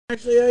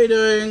Actually, how you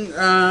doing?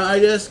 I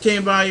just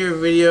came by your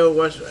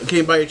video,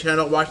 came by your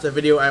channel, watched the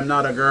video I'm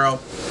Not a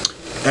Girl,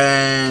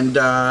 and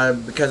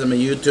because I'm a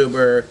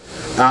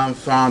YouTuber, I'm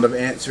fond of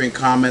answering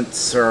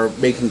comments or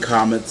making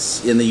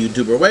comments in the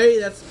YouTuber way.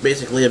 That's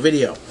basically a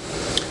video.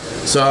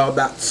 So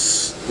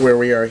that's where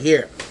we are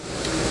here.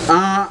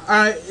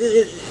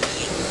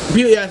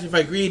 People ask if I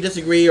agree,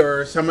 disagree,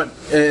 or somewhat,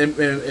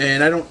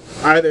 and I don't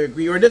either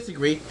agree or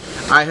disagree.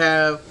 I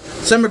have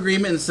some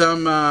agreement and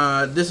some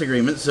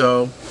disagreement,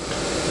 so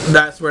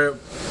that's where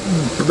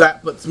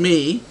that puts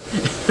me.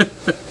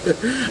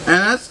 And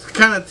that's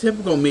kind of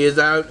typical me, is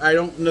I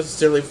don't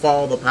necessarily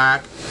follow the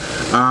pack,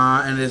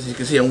 and as you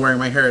can see, I'm wearing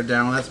my hair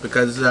down. That's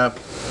because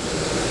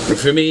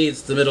for me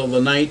it's the middle of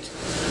the night.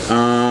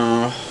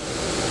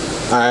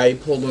 I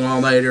pulled an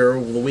all-nighter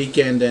over the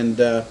weekend, and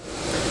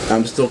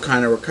I'm still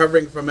kind of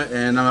recovering from it,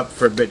 and I'm up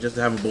for a bit just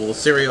to have a bowl of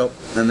cereal,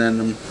 and then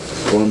I'm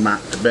going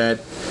back to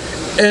bed,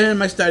 and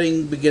my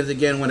studying begins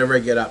again whenever I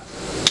get up.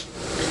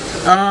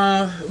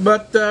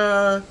 But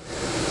I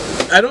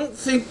don't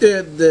think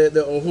that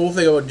the whole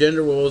thing about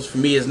gender roles for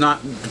me is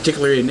not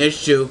particularly an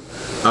issue,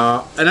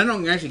 and I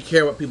don't actually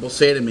care what people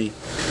say to me.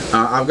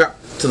 I've got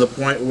to the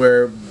point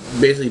where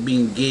basically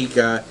being geek,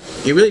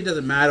 it really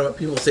doesn't matter what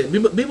people say.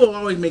 People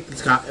always make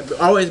these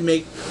always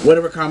make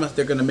whatever comments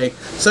they're going to make.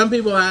 Some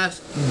people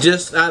ask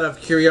just out of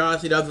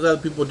curiosity. Other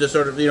people just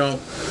sort of,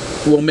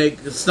 will make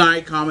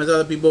snide comments.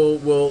 Other people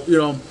will,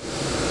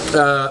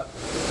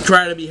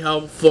 try to be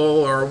helpful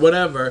or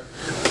whatever,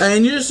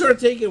 and you just sort of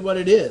take it what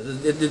it is.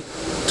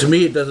 To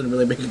me, it doesn't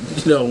really make it,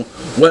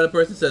 what a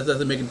person says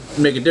doesn't make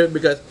a difference,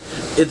 because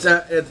it's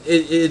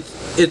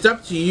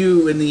up to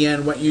you in the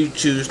end what you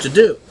choose to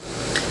do,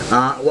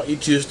 what you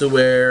choose to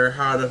wear,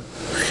 how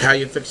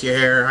you fix your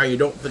hair, how you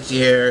don't fix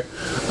your hair,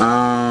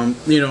 and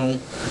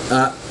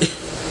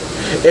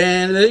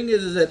the thing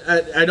is that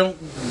I don't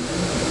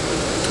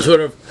sort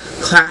of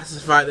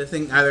classify the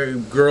thing either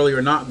girly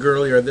or not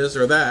girly or this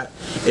or that.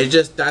 It's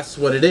just that's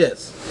what it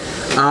is.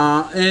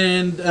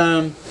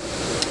 The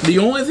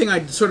only thing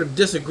I sort of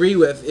disagree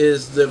with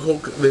is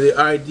the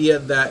idea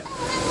that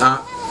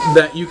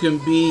that you can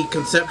be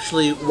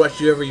conceptually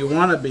whatever you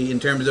want to be in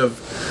terms of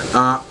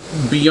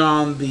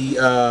beyond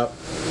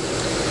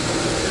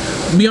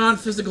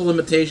physical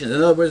limitations.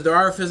 In other words, there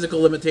are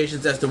physical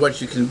limitations as to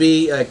what you can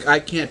be. Like, I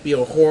can't be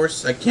a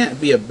horse, I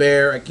can't be a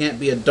bear, I can't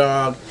be a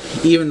dog,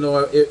 even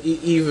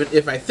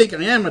if I think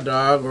I am a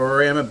dog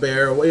or I am a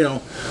bear, or,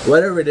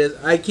 whatever it is,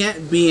 I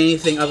can't be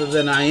anything other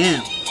than I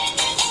am.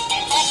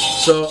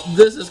 So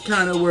this is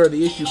kind of where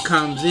the issue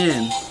comes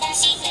in,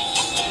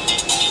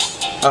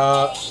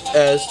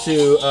 as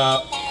to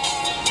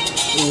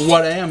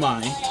what am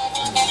I?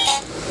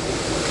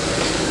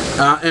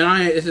 And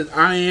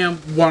I am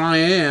what I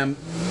am,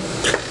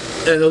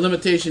 and the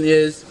limitation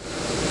is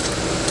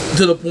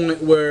to the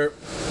point where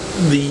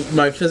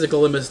my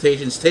physical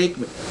limitations take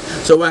me.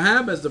 So what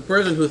happens, the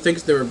person who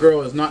thinks they're a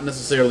girl is not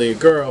necessarily a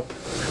girl,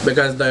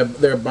 because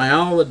their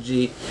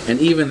biology and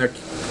even their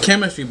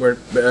chemistry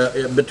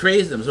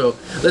betrays them. So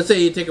let's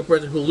say you take a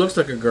person who looks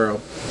like a girl,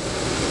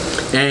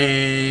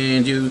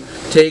 and you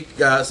take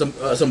some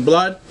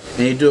blood,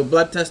 and you do a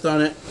blood test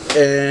on it,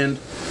 and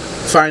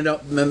find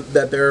out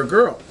that they're a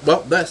girl.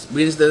 Well, that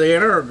means that they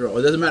are a girl.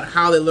 It doesn't matter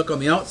how they look on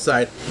the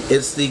outside.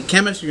 It's the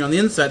chemistry on the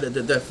inside that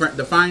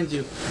defines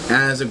you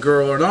as a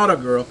girl or not a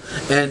girl.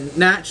 And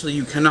naturally,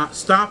 you cannot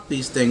stop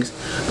these things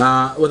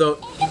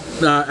without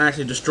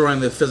actually destroying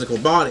the physical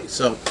body.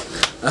 So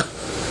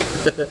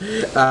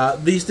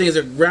these things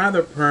are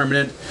rather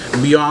permanent,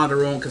 beyond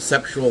our own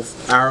conceptual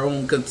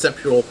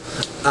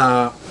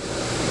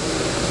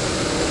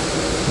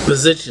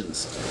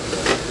positions.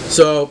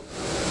 So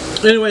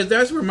anyways,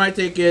 that's where my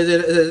take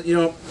is.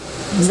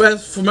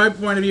 From my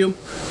point of view,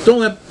 don't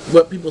let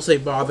what people say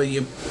bother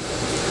you.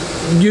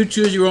 You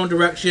choose your own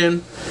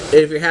direction.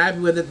 If you're happy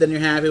with it, then you're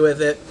happy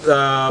with it.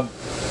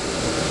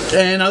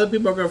 And other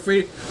people are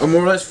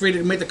more or less free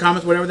to make the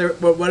comments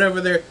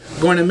whatever they're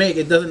going to make.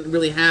 It doesn't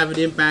really have an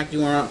impact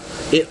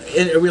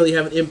it really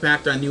have an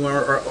impact on you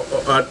or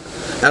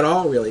at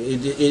all, really.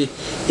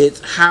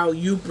 It's how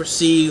you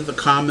perceive the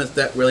comments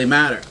that really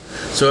matter.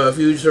 So if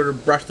you sort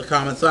of brush the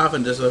comments off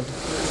and just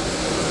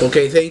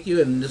okay, thank you,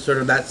 and just sort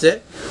of that's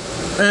it,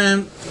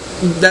 and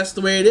that's the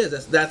way it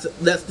is. That's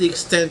the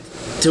extent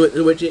to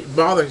which it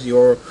bothers you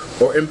or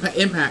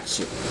impacts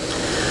you.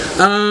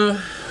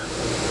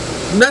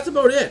 That's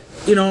about it.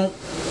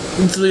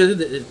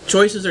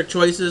 Choices are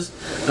choices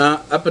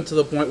up until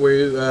the point where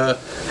you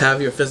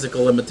have your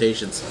physical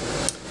limitations.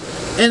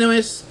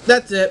 Anyways,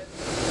 that's it.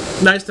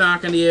 Nice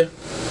talking to you.